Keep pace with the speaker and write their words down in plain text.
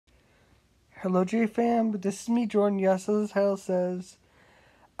Hello, J fam. This is me, Jordan. Yes, as hell says,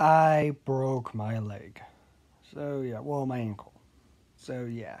 I broke my leg. So yeah, well, my ankle. So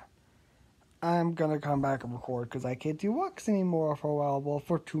yeah, I'm gonna come back and record because I can't do walks anymore for a while. Well,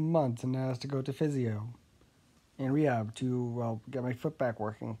 for 2 months, and I have to go to physio and rehab to get my foot back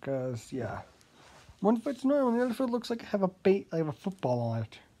working. Cause yeah, one foot's normal, the other foot looks like I have a football on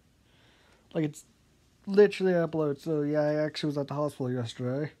it. Like it's literally upload. So yeah, I actually was at the hospital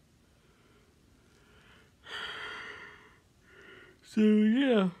yesterday. So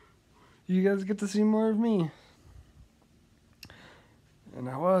yeah, you guys get to see more of me. And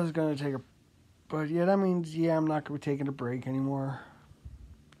I was gonna take a, but yeah, that means I'm not gonna be taking a break anymore.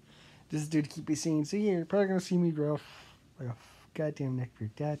 This is due to keep me sane. So yeah, you're probably gonna see me rough like a goddamn neck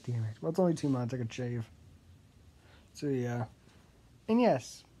beard. Goddamn it. Well, it's only 2 months. I could shave. So yeah, and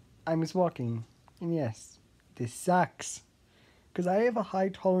yes, I miss walking. And yes, this sucks because I have a high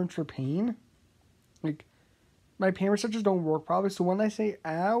tolerance for pain. Like my pain receptors don't work properly. So when I say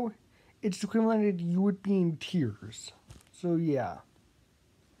ow, it's equivalent to you would be in tears. So yeah.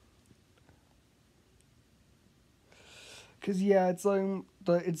 Cause yeah, it's like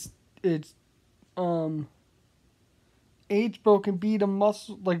it's um H broken B the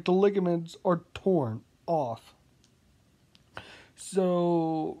muscle like the ligaments are torn off.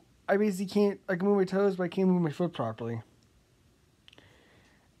 So I basically can't I can move my toes but I can't move my foot properly.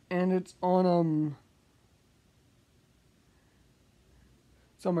 And it's on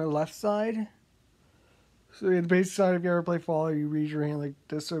my left side. So the base side if you ever play Fall you raise your hand like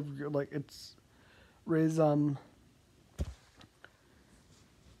this so like it's raise so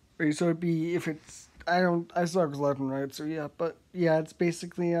it'd be if it's I suck with left and right so yeah but yeah it's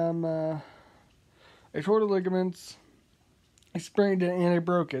basically I tore the ligaments. I sprained it and I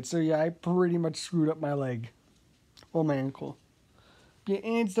broke it. So yeah, I pretty much screwed up my leg. Well, my ankle. Yeah,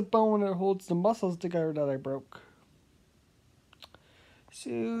 and it's the bone that holds the muscles together that I broke.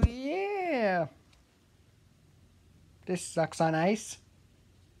 So yeah. This sucks on ice.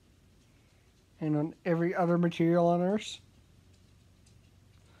 And on every other material on Earth.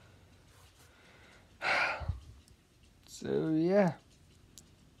 So yeah.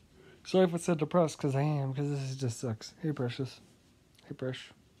 Sorry if I said depressed, because I am, because this just sucks. Hey, Precious. Hey,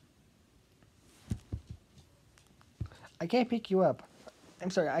 Presh. I can't pick you up. I'm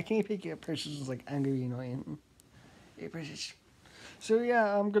sorry, I can't pick you up. Precious is like angry and annoying. Hey, Precious. So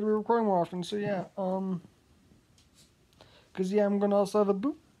yeah, I'm gonna be recording more often. So yeah, cause yeah, I'm gonna also have a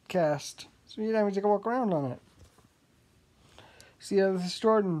boot cast. So yeah, that means I can walk around on it. So yeah, this is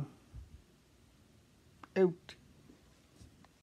Jordan. Out.